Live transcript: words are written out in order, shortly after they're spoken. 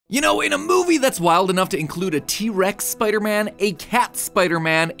You know, in a movie that's wild enough to include a T-Rex Spider-Man, a cat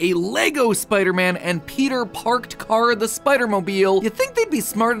Spider-Man, a Lego Spider-Man, and Peter parked car the Spider-Mobile, you'd think they'd be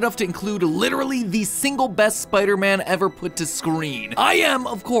smart enough to include literally the single best Spider-Man ever put to screen. I am,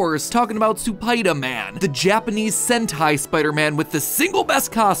 of course, talking about Spiderman, the Japanese Sentai Spider-Man with the single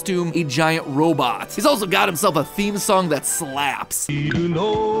best costume, a giant robot. He's also got himself a theme song that slaps.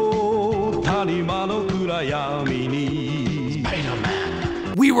 Spider-Man.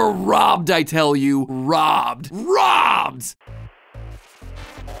 We were robbed, I tell you. Robbed. Robbed!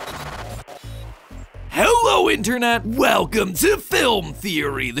 Hello, Internet! Welcome to Film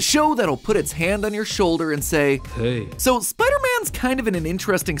Theory, the show that'll put its hand on your shoulder and say, hey. So, Spider-Man's kind of in an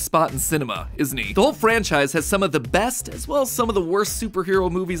interesting spot in cinema, isn't he? The whole franchise has some of the best, as well as some of the worst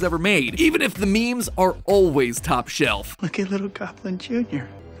superhero movies ever made, even if the memes are always top shelf. Look at little Goblin Jr.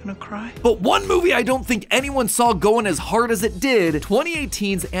 Gonna cry. But one movie I don't think anyone saw going as hard as it did,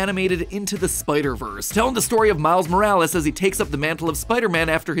 2018's animated Into the Spiderverse, telling the story of Miles Morales as he takes up the mantle of Spider-Man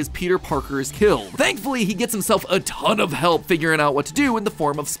after his Peter Parker is killed. Thankfully, he gets himself a ton of help figuring out what to do in the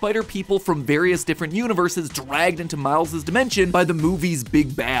form of spider people from various different universes dragged into Miles' dimension by the movie's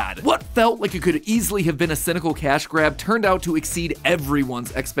big bad. What felt like it could easily have been a cynical cash grab turned out to exceed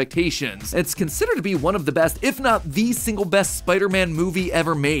everyone's expectations. It's considered to be one of the best, if not the single best Spider-Man movie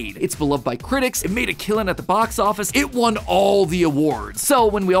ever made. It's beloved by critics, it made a killing at the box office, it won all the awards. So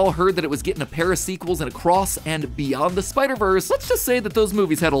when we all heard that it was getting a pair of sequels and Across and Beyond the Spider-Verse, let's just say that those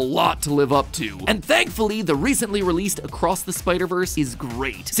movies had a lot to live up to. And thankfully, the recently released Across the Spider-Verse is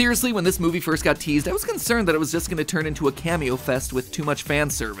great. Seriously, when this movie first got teased, I was concerned that it was just gonna turn into a cameo fest with too much fan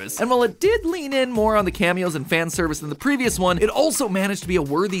service. And while it did lean in more on the cameos and fan service than the previous one, it also managed to be a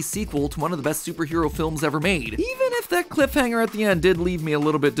worthy sequel to one of the best superhero films ever made. Even if that cliffhanger at the end did leave me a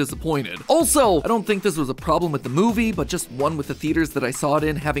little bit disappointed. Also, I don't think this was a problem with the movie, but just one with the theaters that I saw it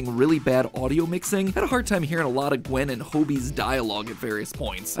in having really bad audio mixing. I had a hard time hearing a lot of Gwen and Hobie's dialogue at various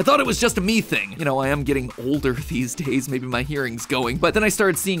points. I thought it was just a me thing. You know, I am getting older these days, maybe my hearing's going, but then I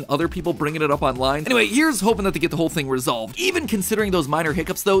started seeing other people bringing it up online. Anyway, here's hoping that they get the whole thing resolved. Even considering those minor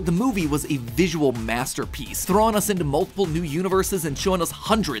hiccups though, the movie was a visual masterpiece, throwing us into multiple new universes and showing us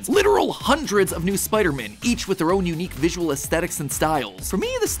hundreds, literal hundreds of new Spider-Men, each with their own unique visual aesthetics and styles. For me,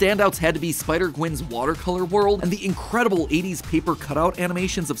 the standouts had to be Spider-Gwen's watercolor world and the incredible 80s paper cutout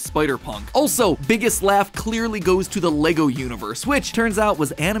animations of Spider-Punk. Also, biggest laugh clearly goes to the Lego universe, which turns out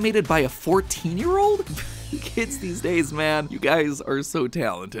was animated by a 14-year-old? Kids these days, man, you guys are so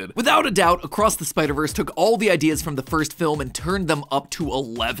talented. Without a doubt, Across the Spider-Verse took all the ideas from the first film and turned them up to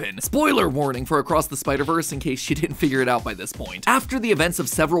 11. Spoiler warning for Across the Spider-Verse in case you didn't figure it out by this point. After the events of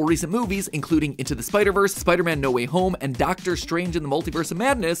several recent movies, including Into the Spider-Verse, Spider-Man No Way Home, and Doctor Strange in the Multiverse of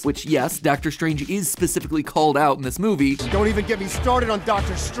Madness, which yes, Doctor Strange is specifically called out in this movie. Don't even get me started on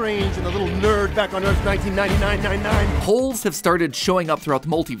Doctor Strange and the little nerd back on Earth 1999-99. Holes have started showing up throughout the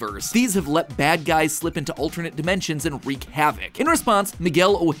multiverse. These have let bad guys slip into alternate dimensions and wreak havoc. In response,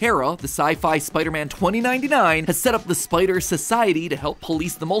 Miguel O'Hara, the sci-fi Spider-Man 2099, has set up the Spider Society to help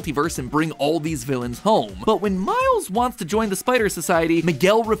police the multiverse and bring all these villains home. But when Miles wants to join the Spider Society,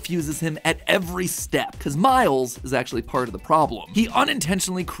 Miguel refuses him at every step, because Miles is actually part of the problem. He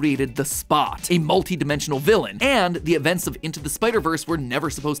unintentionally created the Spot, a multi-dimensional villain, and the events of Into the Spider-Verse were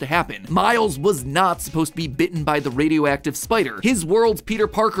never supposed to happen. Miles was not supposed to be bitten by the radioactive spider. His world's Peter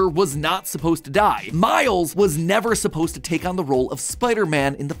Parker was not supposed to die. Miles was never supposed to take on the role of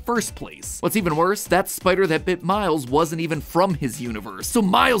Spider-Man in the first place. What's even worse, that spider that bit Miles wasn't even from his universe. So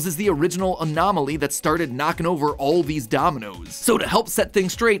Miles is the original anomaly that started knocking over all these dominoes. So to help set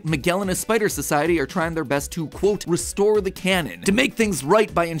things straight, Miguel and his Spider Society are trying their best to, quote, restore the canon, to make things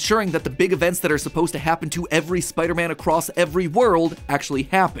right by ensuring that the big events that are supposed to happen to every Spider-Man across every world actually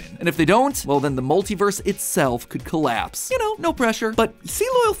happen. And if they don't, well then the multiverse itself could collapse. You know, no pressure. But see,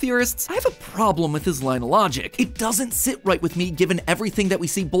 loyal theorists, I have a problem with his line of logic. It doesn't sit right with me given everything that we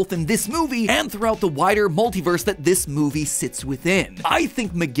see both in this movie and throughout the wider multiverse that this movie sits within. I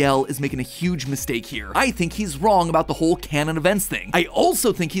think Miguel is making a huge mistake here. I think he's wrong about the whole canon events thing. I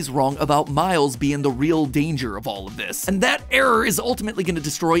also think he's wrong about Miles being the real danger of all of this. And that error is ultimately going to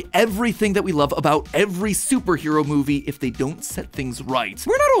destroy everything that we love about every superhero movie if they don't set things right.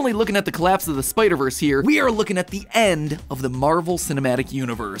 We're not only looking at the collapse of the Spider-Verse here, we are looking at the end of the Marvel Cinematic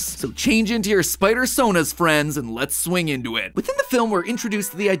Universe. So change into your Spider Sony phone as friends and let's swing into it. Within the film, we're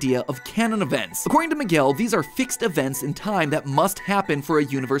introduced to the idea of canon events. According to Miguel, these are fixed events in time that must happen for a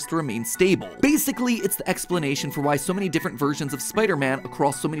universe to remain stable. Basically, it's the explanation for why so many different versions of Spider-Man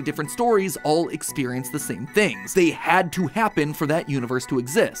across so many different stories all experience the same things. They had to happen for that universe to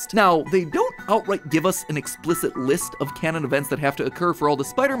exist. Now, they don't outright give us an explicit list of canon events that have to occur for all the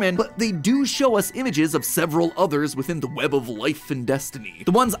Spider-Man, but they do show us images of several others within the web of life and destiny.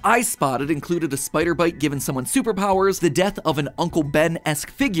 The ones I spotted included a spider bite giving someone superpowers, the death of an Uncle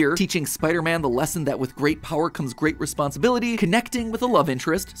Ben-esque figure teaching Spider-Man the lesson that with great power comes great responsibility, connecting with a love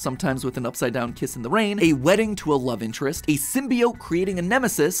interest, sometimes with an upside-down kiss in the rain, a wedding to a love interest, a symbiote creating a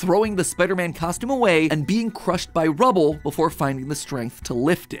nemesis, throwing the Spider-Man costume away, and being crushed by rubble before finding the strength to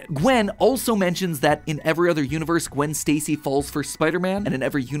lift it. Gwen also mentions that in every other universe, Gwen Stacy falls for Spider-Man, and in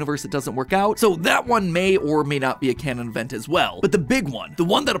every universe it doesn't work out, so that one may or may not be a canon event as well. But the big one, the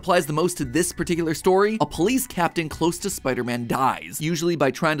one that applies the most to this particular story, a police captain close to Spider-Man dies, usually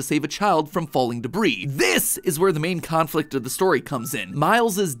by trying to save a child from falling debris. This is where the main conflict of the story comes in.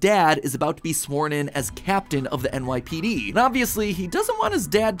 Miles' dad is about to be sworn in as captain of the NYPD, and obviously he doesn't want his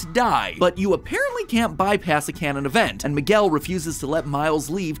dad to die, but you apparently can't bypass a canon event, and Miguel refuses to let Miles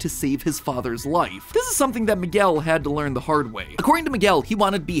leave to save his father's life. This is something that Miguel had to learn the hard way. According to Miguel, he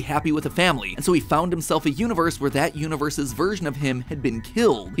wanted to be happy with a family, and so he found himself a universe where that universe's version of him had been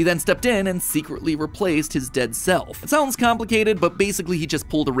killed. He then stepped in and secretly replaced his dead self. It sounds complicated, but basically he just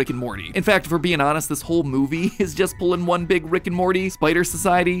pulled a Rick and Morty. In fact, if we're being honest, this whole movie is just pulling one big Rick and Morty, Spider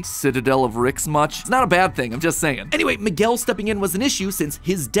Society, Citadel of Ricks much. It's not a bad thing, I'm just saying. Anyway, Miguel stepping in was an issue since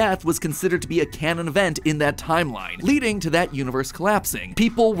his death was considered to be a canon event in that timeline, leading to that universe collapsing.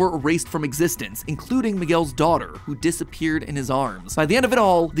 People were erased from existence, including Miguel's daughter, who disappeared in his arms. By the end of it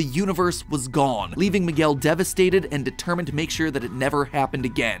all, the universe was gone, leaving Miguel devastated and determined to make sure that it never happened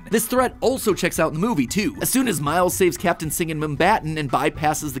again. This threat also checks out in the movie too. As soon as Miles saves Captain Singh in Mumbattan and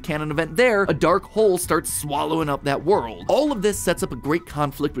bypasses the canon event there, a dark hole starts swallowing up that world. All of this sets up a great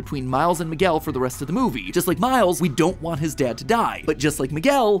conflict between Miles and Miguel for the rest of the movie. Just like Miles, we don't want his dad to die, but just like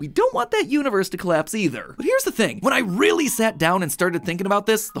Miguel, we don't want that universe to collapse either. But here's the thing, when I really sat down and started thinking about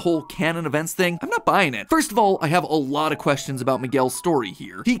this, the whole canon events thing, I'm not buying it. First of all, I have a lot of questions about Miguel's story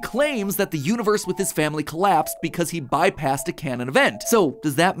here. He claims that the universe with his family collapsed because he bypassed a canon event. So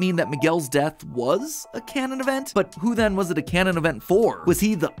does that mean that Miguel's death was a canon event? But who then was it a canon event for? Was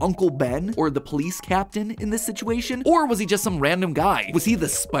he the Uncle Ben or the police captain in this situation? Or was he just some random guy? Was he the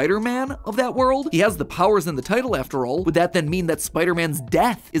Spider-Man of that world? He has the powers in the title after all. Would that then mean that Spider-Man's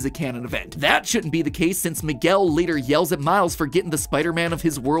death is a canon event? That shouldn't be the case since Miguel later yells at Miles for getting the Spider-Man of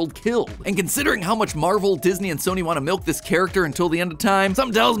his world killed. And considering how much Marvel, Disney, and Sony want to milk this character until the end of time,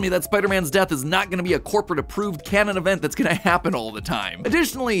 something tells me that Spider-Man's death is not going to be a corporate approved canon event that's going to happen all the time.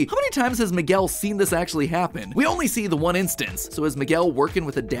 Additionally, how many times has Miguel seen this actually happen? We only see the one instance, so is Miguel working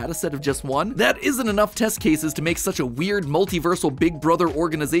with a data set of just one? That isn't enough test cases to make such a weird multiversal Big Brother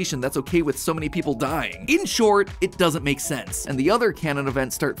organization that's okay with so many people dying. In short, it doesn't make sense, and the other canon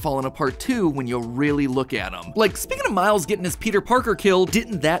events start falling apart too when you really look at them. Like, speaking of Miles getting his Peter Parker killed,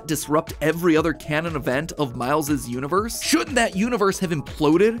 didn't that disrupt every other canon event of Miles's universe? Shouldn't that universe have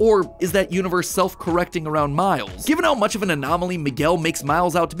imploded? Or is that universe self-correcting around Miles? Given how much of an anomaly Miguel makes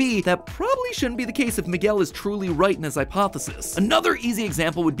Miles out to be, that probably shouldn't be the case if Miguel is truly right in his hypothesis. Another easy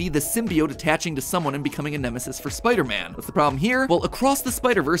example would be the symbiote attaching to someone and becoming a nemesis for Spider-Man. What's the problem here? Well, Across the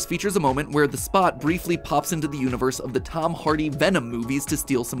Spider-Verse features a moment where the Spot briefly pops into the universe of the Tom Hardy Venom movies to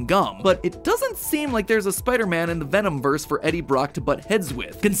steal some gum, but it doesn't seem like there's a Spider-Man in the Venomverse for Eddie Brock to butt heads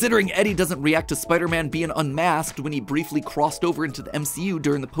with, considering Eddie doesn't react to Spider-Man being unmasked when he briefly crossed over into the MCU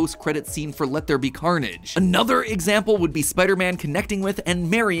during the post-credit scene for Let There Be Carnage. Another example would be Spider-Man connecting with and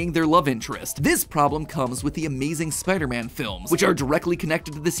marrying their love interest. This problem comes with the Amazing Spider-Man films, which are directly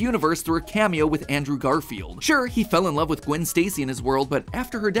connected to this universe through a cameo with Andrew Garfield. Sure, he fell in love with Gwen Stacy in his world, but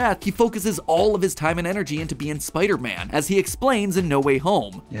after her death, he focuses all of his time and energy into being Spider-Man, as he explains in No Way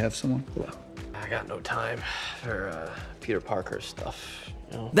Home. You have someone? Well, I got no time for Peter Parker stuff.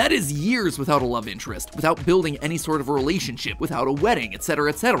 That is years without a love interest, without building any sort of a relationship, without a wedding, etc.,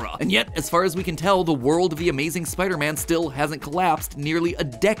 etc. And yet, as far as we can tell, the world of the Amazing Spider-Man still hasn't collapsed nearly a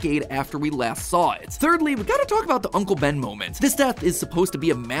decade after we last saw it. Thirdly, we gotta talk about the Uncle Ben moment. This death is supposed to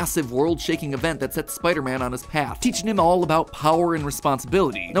be a massive world-shaking event that sets Spider-Man on his path, teaching him all about power and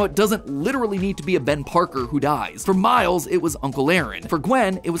responsibility. Now, it doesn't literally need to be a Ben Parker who dies. For Miles, it was Uncle Aaron. For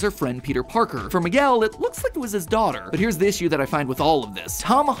Gwen, it was her friend Peter Parker. For Miguel, it looks like it was his daughter. But here's the issue that I find with all of this.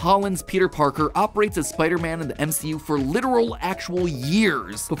 Tom Holland's Peter Parker operates as Spider-Man in the MCU for literal actual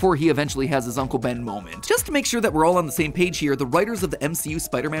years before he eventually has his Uncle Ben moment. Just to make sure that we're all on the same page here, the writers of the MCU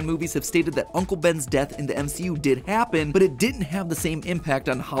Spider-Man movies have stated that Uncle Ben's death in the MCU did happen, but it didn't have the same impact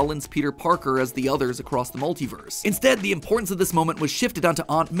on Holland's Peter Parker as the others across the multiverse. Instead, the importance of this moment was shifted onto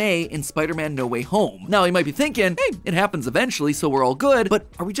Aunt May in Spider-Man No Way Home. Now, you might be thinking, hey, it happens eventually, so we're all good, but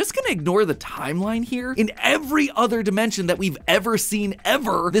are we just gonna ignore the timeline here? In every other dimension that we've ever seen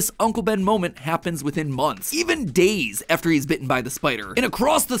ever, this Uncle Ben moment happens within months, even days after he's bitten by the spider. And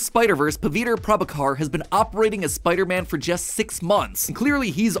across the Spiderverse, Paviter Prabhakar has been operating as Spider-Man for just 6 months, and clearly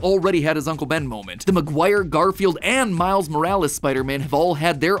he's already had his Uncle Ben moment. The Maguire, Garfield, and Miles Morales Spider-Man have all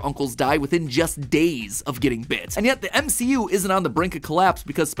had their uncles die within just days of getting bit. And yet the MCU isn't on the brink of collapse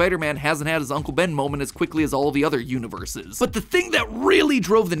because Spider-Man hasn't had his Uncle Ben moment as quickly as all the other universes. But the thing that really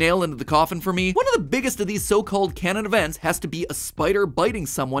drove the nail into the coffin for me, one of the biggest of these so-called canon events has to be a spider biting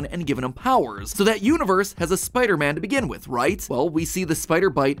someone and giving him powers. So that universe has a Spider-Man to begin with, right? Well, we see the spider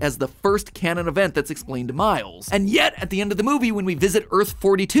bite as the first canon event that's explained to Miles. And yet, at the end of the movie, when we visit Earth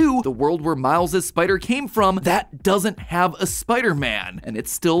 42, the world where Miles' spider came from, that doesn't have a Spider-Man, and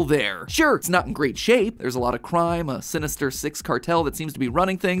it's still there. Sure, it's not in great shape. There's a lot of crime, a sinister six cartel that seems to be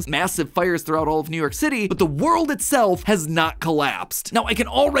running things, massive fires throughout all of New York City, but the world itself has not collapsed. Now, I can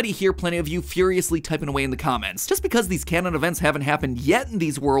already hear plenty of you furiously typing away in the comments. Just because these canon events haven't happened yet in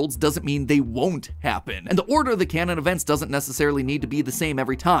these worlds doesn't mean they won't happen. And the order of the canon events doesn't necessarily need to be the same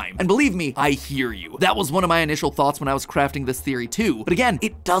every time. And believe me, I hear you. That was one of my initial thoughts when I was crafting this theory too. But again,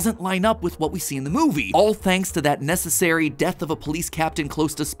 it doesn't line up with what we see in the movie. All thanks to that necessary death of a police captain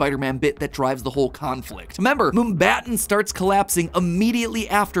close to Spider-Man bit that drives the whole conflict. Remember, Mumbattan starts collapsing immediately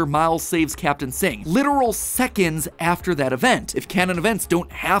after Miles saves Captain Singh. Literal seconds after that event. If canon events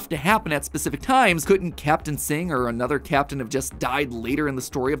don't have to happen at specific times, couldn't Captain Singh or another captain have just died later in the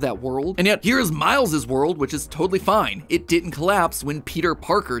story of that world? And yet, here's Miles' world, which is totally fine. It didn't collapse when Peter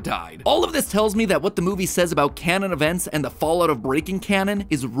Parker died. All of this tells me that what the movie says about canon events and the fallout of breaking canon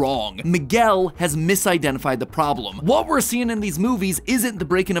is wrong. Miguel has misidentified the problem. What we're seeing in these movies isn't the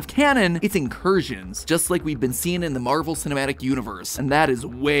breaking of canon, it's incursions, just like we've been seeing in the Marvel Cinematic Universe. And that is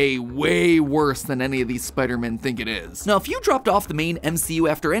way, way worse than any of these Spider-Men think it is. Now, if you dropped off the main MCU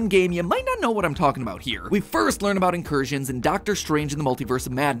after Endgame, you might not know what I'm talking about here. We first learn about incursions in Doctor Strange in the Multiverse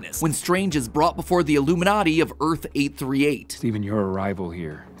of Madness, when Strange is brought before the Illuminati of Earth 838. Even your arrival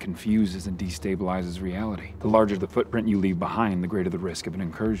here confuses and destabilizes reality. The larger the footprint you leave behind, the greater the risk of an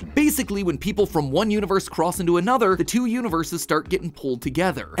incursion. Basically, when people from one universe cross into another, the two universes start getting pulled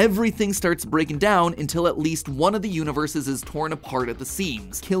together. Everything starts breaking down until at least one of the universes is torn apart at the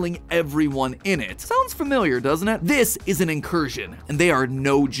seams, killing everyone in it. Sounds familiar, doesn't it? This is an incursion, and they are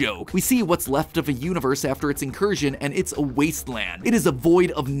no joke. We see what's left of a universe after its incursion, and it's a wasteland. It is a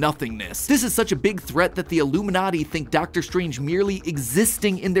void of nothingness. This is such a big threat that the Illuminati think Doctor Strange merely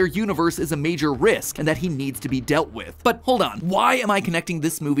existing in their universe is a major risk, and that he needs to be dealt with. But hold on, why am I connecting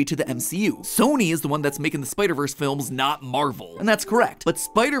this movie to the MCU? Sony is the one that's making the Spider-Verse films, not Marvel. And that's correct, but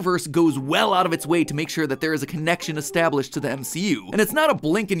Spider-Verse goes well out of its way to make sure that there is a connection established to the MCU. And it's not a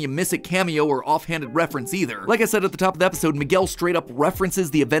blink and you miss it cameo or offhanded reference either. Like I said at the top of the episode, Miguel straight up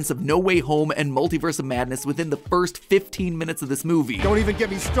references the events of No Way Home and Multiverse of Madness within the first 15 minutes of this movie. Don't even get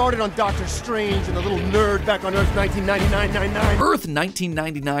me started on Doctor Strange and the little nerd back on Earth 1999-99. Earth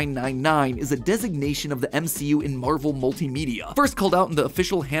 1999-99 is a designation of the MCU in Marvel multimedia, first called out in the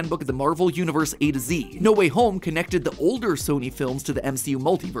official handbook of the Marvel Universe A to Z. No Way Home connected the older Sony films to the MCU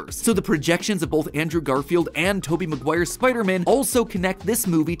multiverse, so the projections of both Andrew Garfield and Tobey Maguire's Spider-Man also connect this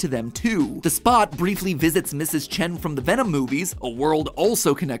movie to them too. The Spot briefly visits Mrs. Chen from the Venom movies, a world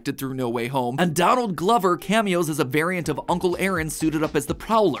also connected through No Way Home, and Donald Glover cameos as a variant of Uncle Aaron suited up as the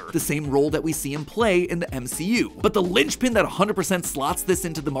Prowler, the same role that we see him play in the MCU. But the linchpin that 100% slots this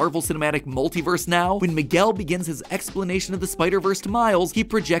into the Marvel Cinematic Multiverse now, when Miguel begins his explanation of the Spider-Verse to Miles, he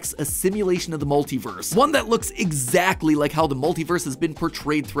projects a simulation of the multiverse, one that looks exactly like how the multiverse has been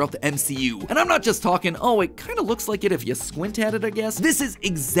portrayed throughout the MCU. And I'm not just talking, oh, it kind of looks like it if you squint at it, I guess. This is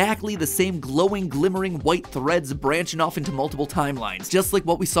exactly the same glowing, glimmering white threads branching off into multiple timelines, just like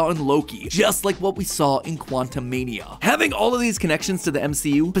what we saw in Loki, just like what we saw in Quantumania. Having all of these connections to the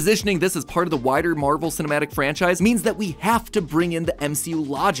MCU, positioning this as part of the wider Marvel Cinematic franchise, means that we have to bring in the MCU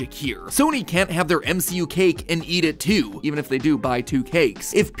logic here. Sony can't have their MCU cake and eat it too, even if they do buy 2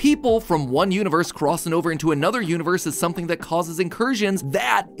 cakes. If people from one universe crossing over into another universe is something that causes incursions,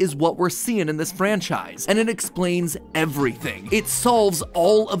 that is what we're seeing in this franchise. And it explains everything. It solves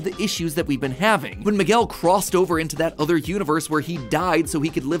all of the issues that we've been having. When Miguel crossed over into that other universe where he died so he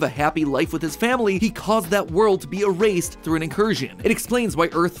could live a happy life with his family, he caused that world to be erased through an incursion. It explains why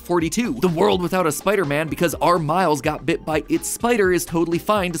Earth 42, the world without a Spider-Man because our Miles got bit by its spider, is totally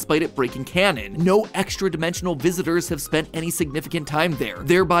fine despite it breaking canon. No extra-dimensional visitors have spent any significant time there,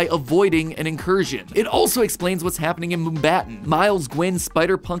 thereby avoiding an incursion. It also explains what's happening in Mumbattan. Miles, Gwen,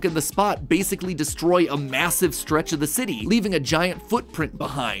 Spider-Punk, and the Spot basically destroy a massive stretch of the city, leaving a giant footprint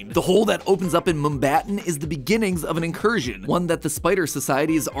behind. The hole that opens up in Mumbattan is the beginnings of an incursion, one that the Spider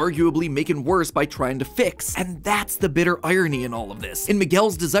Society is arguably making worse by trying to fix. And that's the bitter irony in all of this. In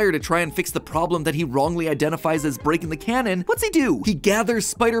Miguel's desire to try and fix the problem that he wrongly identifies as breaking the canon, what's he do? He gathers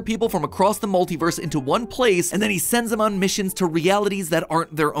Spider people from across the multiverse into one place, and then he sends them on missions to realities that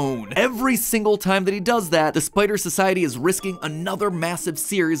aren't their own. Every single time that he does that, the Spider Society is risking another massive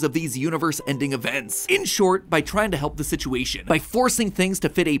series of these universe-ending events. In short, by trying to help the situation, by forcing things to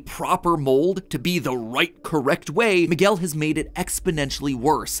fit a proper mold, to be the right, correct way, Miguel has made it exponentially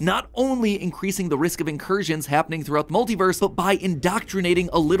worse, not only increasing the risk of incursions happening throughout the multiverse, but by indoctrinating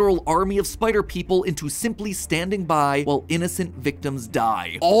a literal army of spider people into simply standing by while innocent victims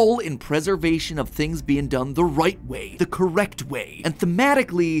die, all in preservation of things being done the right way, the correct way. And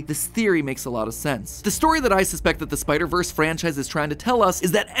thematically, this theory makes a lot of sense. The story that I suspect that the Spider-Verse franchise is trying to tell us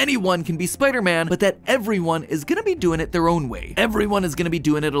is that anyone can be Spider-Man, but that everyone is gonna be doing it their own way. Everyone is gonna be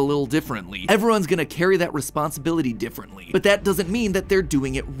doing it a little differently. Everyone's gonna carry that responsibility differently. But that doesn't mean that they're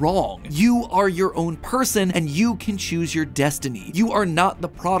doing it wrong. You are your own person, and you can choose your destiny. You are not the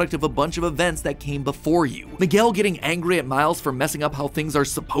product of a bunch of events that came before you. Miguel getting angry at Miles for messing up how things are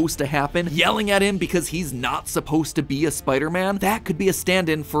supposed to happen, yelling at him because he's not supposed to be a Spider-Man, that could be a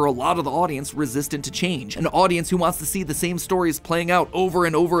stand-in for a lot of the audience resistant to change. An audience who wants to see the same stories playing out over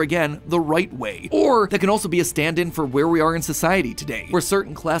and over again the right way. Or that can also be a stand-in for where we are in society today, where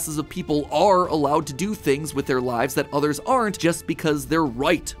certain classes of people are allowed to do things with their lives that others aren't just because they're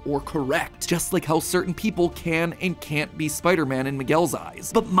right or correct. Just like how certain people can and can't be Spider-Man in Miguel's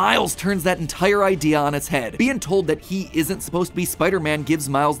eyes. But Miles turns that entire idea on its head. Being told that he isn't supposed to be Spider-Man gives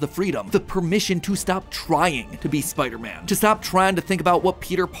Miles the freedom, the permission to stop trying to be Spider-Man, to stop trying to think about what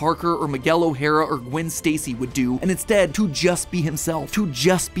Peter Parker or Miguel O'Hara or Gwen Stacy would do, and instead to just be himself, to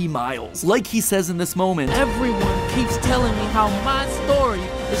just be Miles. Like he says in this moment, everyone keeps telling me how my story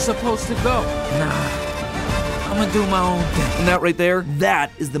is supposed to go. Nah, I'm gonna do my own thing. And that right there,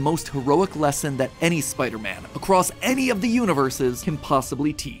 that is the most heroic lesson that any Spider-Man across any of the universes can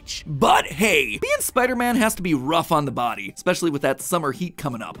possibly teach. But hey, being Spider-Man has to be rough on the body, especially with that summer heat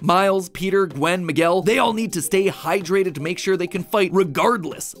coming up. Miles, Peter, Gwen, Miguel, they all need to stay hydrated to make sure they can fight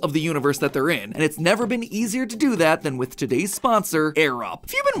regardless of the universe that they're in. And it's never been easier to do that than with today's sponsor, Air Up.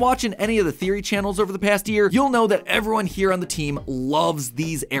 If you've been watching any of the Theory channels over the past year, you'll know that everyone here on the team loves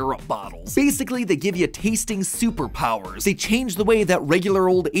these Air Up bottles. Basically, they give you tasting superpowers. They change the way that regular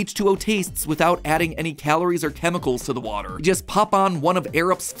old H2O tastes without adding any calories or chemicals to the water. You just pop on one of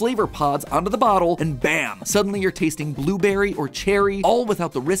Air Up's flavor pods onto the bottle and bam, suddenly you're tasting blueberry or cherry, all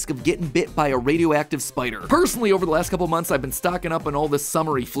without the risk of getting bit by a radioactive spider. Personally, over the last couple months, I've been stocking up on all the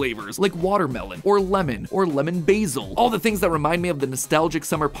summery flavors like watermelon or lemon basil, all the things that remind me of the nostalgic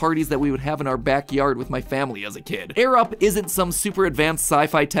summer parties that we would have in our backyard with my family as a kid. Air Up isn't some super advanced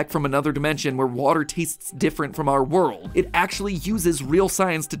sci-fi tech from another dimension where water tastes different from our world. It actually uses real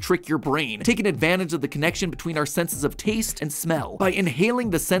science to trick your brain, taking advantage of the connection between our senses of taste and smell. By inhaling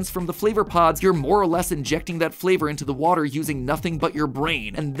the scents from the flavor pods, you're more or less injecting that flavor into the water using nothing but your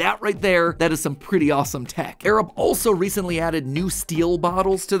brain. And that right there, that is some pretty awesome tech. Air Up also recently added new steel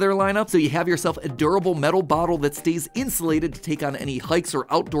bottles to their lineup, so you have yourself a durable metal bottle that stays insulated to take on any hikes or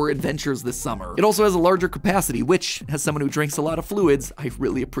outdoor adventures this summer. It also has a larger capacity, which, as someone who drinks a lot of fluids, I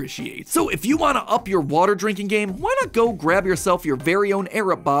really appreciate. So if you want to up your water drinking game, why not go grab yourself your very own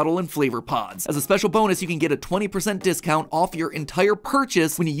Air Up bottle and flavor pods. As a special bonus, you can get a 20% discount off your entire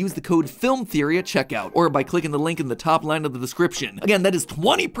purchase when you use the code FILMTHEORY at checkout, or by clicking the link in the top line of the description. Again, that is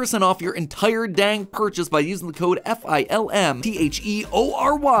 20% off your entire dang purchase by using the code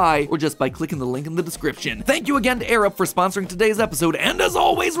FILMTHEORY, or just by clicking the link in the description. Thank you again to Air Up for sponsoring today's episode, and as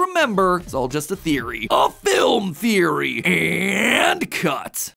always, remember, it's all just a theory. A film theory. And cut.